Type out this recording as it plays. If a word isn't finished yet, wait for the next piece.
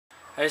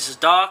This is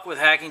Doc with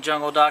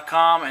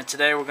HackingJungle.com, and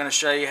today we're going to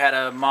show you how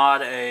to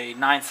mod a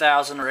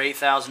 9000 or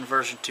 8000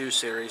 version 2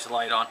 series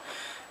light on.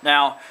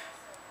 Now,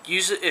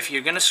 use it if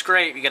you're going to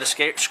scrape. You got to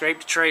scrape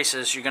the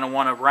traces. You're going to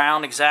want a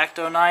round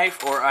X-Acto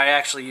knife, or I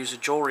actually use a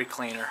jewelry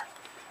cleaner.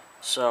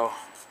 So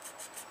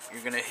you're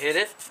going to hit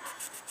it,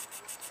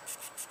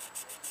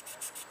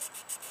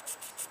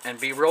 and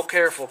be real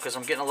careful because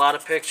I'm getting a lot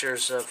of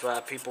pictures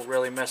of people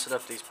really messing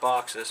up these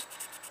boxes.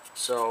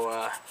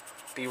 So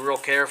be real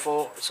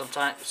careful.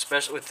 Sometimes,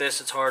 especially with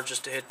this, it's hard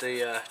just to hit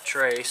the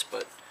trace,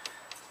 but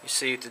you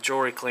see the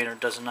jewelry cleaner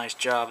does a nice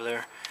job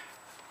there.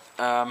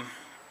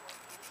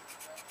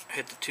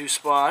 Hit the two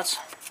spots.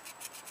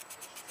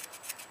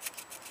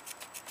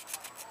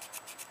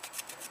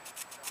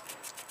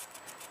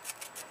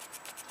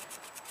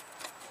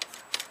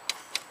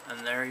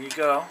 And there you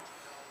go.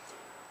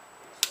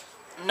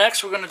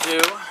 Next we're going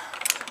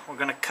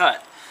to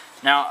cut.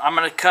 Now I'm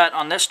going to cut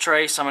on this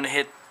trace. I'm going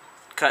to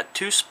cut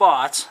two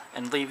spots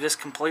and leave this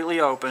completely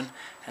open,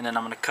 and then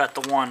I'm going to cut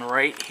the one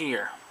right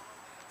here.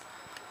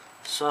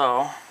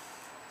 So,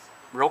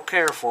 real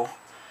careful.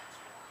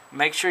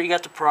 Make sure you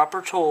got the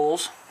proper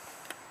tools,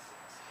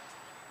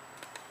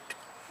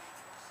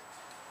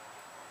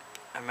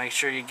 and make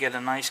sure you get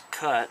a nice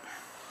cut,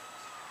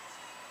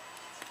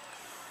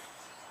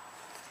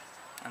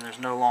 and there's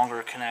no longer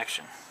a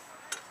connection.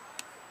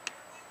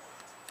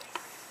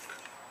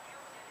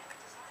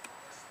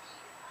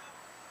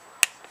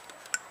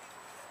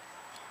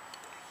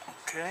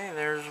 Okay,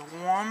 there's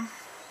one.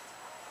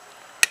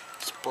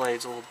 This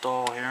blade's a little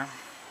dull here.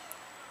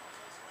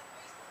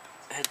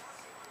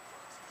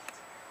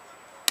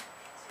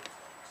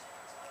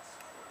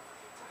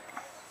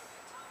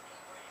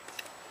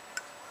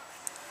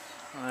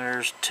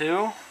 There's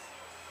two.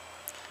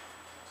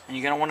 And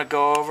you're going to want to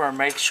go over and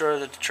make sure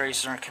that the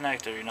traces aren't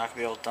connected. You're not going to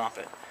be able to dump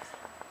it.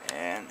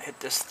 And hit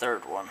this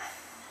third one.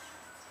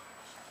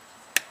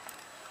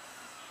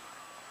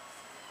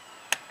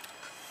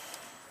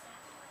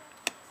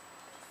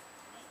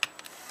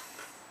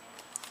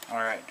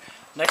 Alright,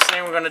 next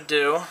thing we're going to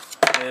do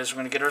is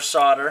we're going to get our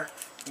solder.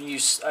 I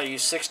use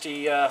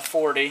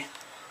 60-40.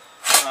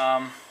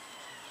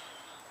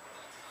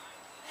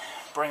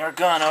 Bring our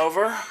gun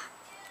over.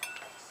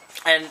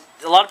 And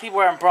a lot of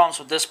people are having problems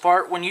with this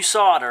part. When you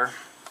solder,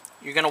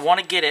 you're going to want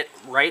to get it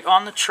right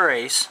on the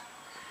trace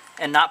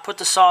and not put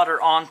the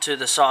solder onto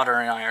the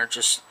soldering iron.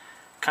 Just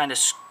kind of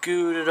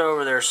scoot it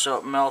over there so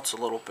it melts a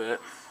little bit.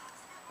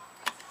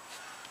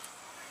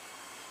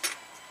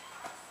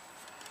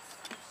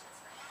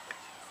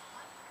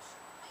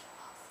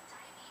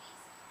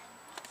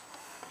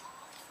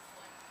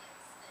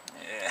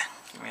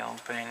 Give me a little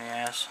pain in the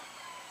ass.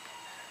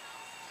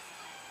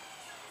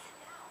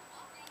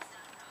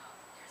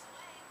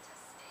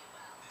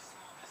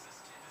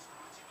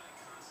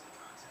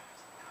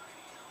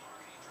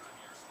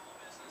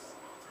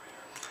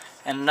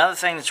 And another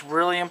thing that's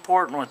really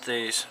important with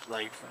these,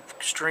 like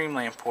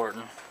extremely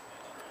important,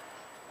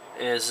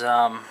 is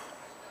you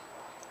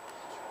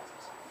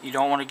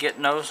don't want to get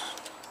no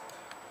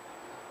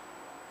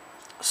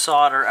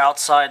solder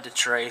outside the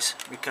trace,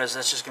 because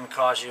that's just going to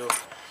cause you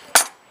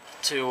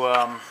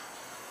to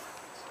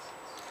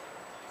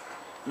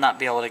not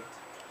be able to,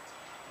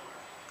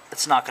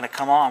 it's not going to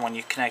come on when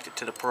you connect it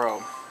to the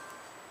probe.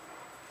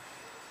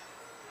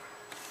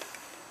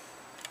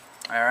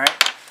 Alright,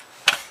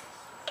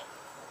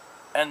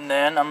 and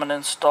then I'm going to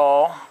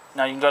install,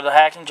 now you can go to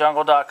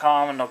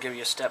HackingJungle.com and they'll give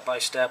you a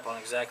step-by-step on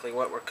exactly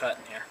what we're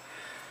cutting here.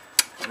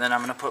 And then I'm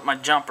going to put my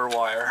jumper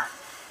wire .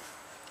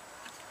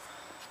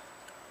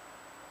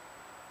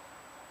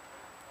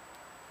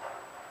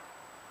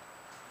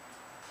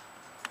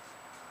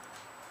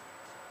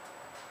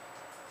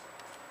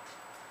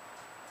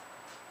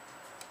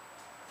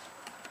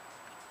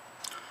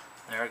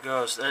 There it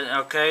goes.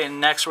 Okay, and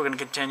next we're going to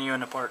continue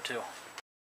into part 2.